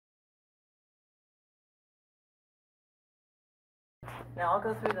Now I'll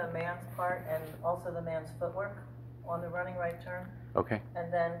go through the man's part and also the man's footwork on the running right turn. Okay.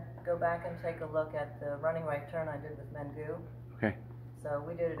 And then go back and take a look at the running right turn I did with Mengu. Okay. So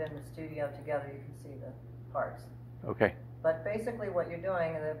we did it in the studio together. You can see the parts. Okay. But basically what you're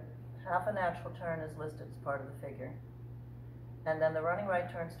doing, the half a natural turn is listed as part of the figure. And then the running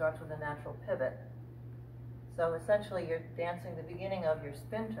right turn starts with a natural pivot. So essentially you're dancing the beginning of your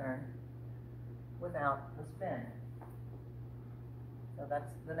spin turn without the spin. So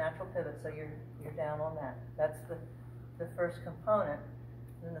that's the natural pivot, so you're down on that. That's the first component.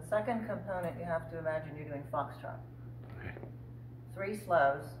 Then the second component, you have to imagine you're doing foxtrot. Okay. 3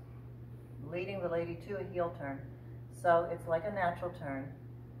 slows, leading the lady to a heel turn. So it's like a natural turn,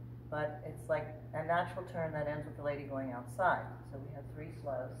 but it's like a natural turn that ends with the lady going outside. So we have 3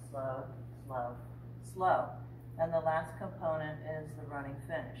 slows, slow, slow, slow. And the last component is the running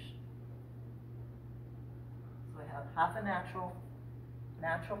finish. So we have half a natural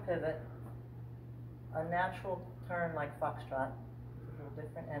pivot, a natural turn like foxtrot, a little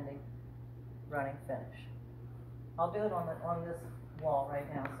different ending, running finish. I'll do it on this wall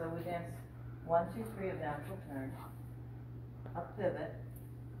right now. So we dance 1, 2, 3 of natural turn, a pivot,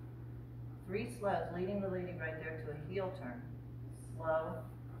 3 slows, leading the lady right there to a heel turn, slow,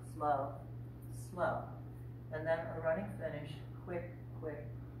 slow, slow, and then a running finish, quick, quick,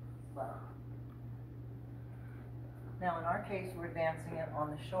 slow. Now in our case, we're dancing it on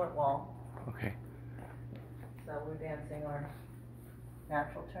the short wall. Okay. So we're dancing our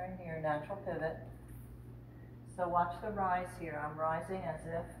natural turn here, natural pivot. So watch the rise here. I'm rising as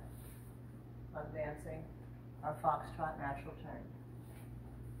if I'm dancing our foxtrot natural turn.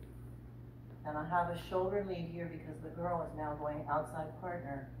 And I have a shoulder lead here because the girl is now going outside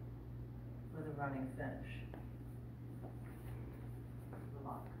partner with a running finish.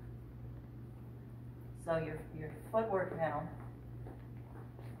 Lock. So your footwork now,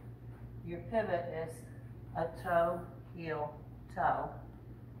 your pivot is a toe, heel, toe.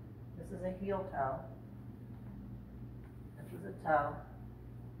 This is a heel toe. This is a toe.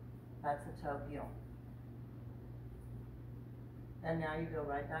 That's a toe heel. And now you go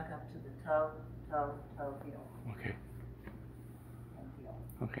right back up to the toe, toe, toe, heel. Okay. And heel.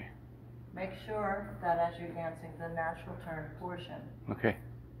 Okay. Make sure that as you're dancing the natural turn portion, Okay.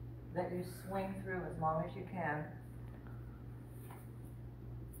 that you swing through as long as you can,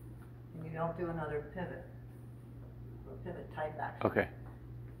 and you don't do another pivot, or pivot type action. Okay.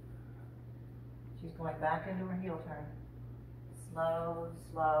 She's going back into her heel turn. Slow,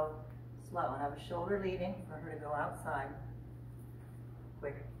 slow, slow. And have a shoulder leading for her to go outside.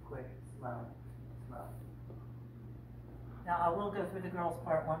 Quick, quick, slow, slow. Now I will go through the girls'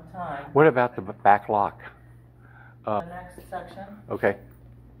 part one time. What about the back lock? The next section, Okay.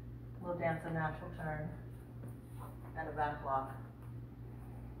 we'll dance a natural turn and a back lock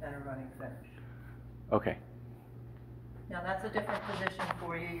and a running finish. Okay. Now that's a different position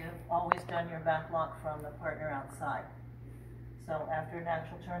for you. You've always done your back lock from the partner outside. So after a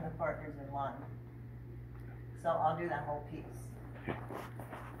natural turn, the partner's in line. So I'll do that whole piece. Okay.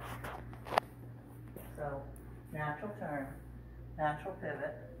 So natural turn, natural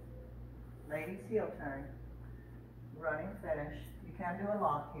pivot, ladies heel turn, running finish. You can do a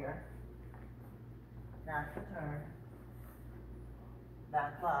lock here. Natural turn,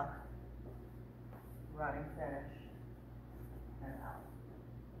 back lock, running finish, and out.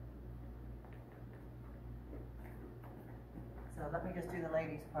 So let me just do the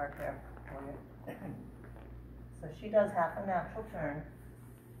ladies' part there for you. So she does half a natural turn.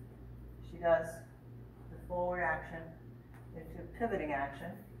 She does the forward action into pivoting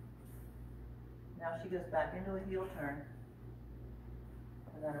action. Now she goes back into a heel turn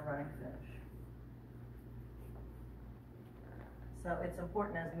and then a running finish. So it's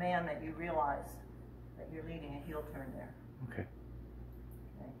important as a man that you realize that you're leading a heel turn there. Okay.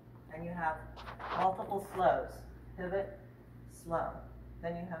 Okay. And you have multiple slows. Pivot, slow.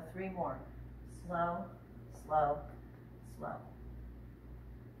 Then you have 3 more. Slow, slow, slow.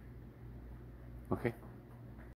 Okay.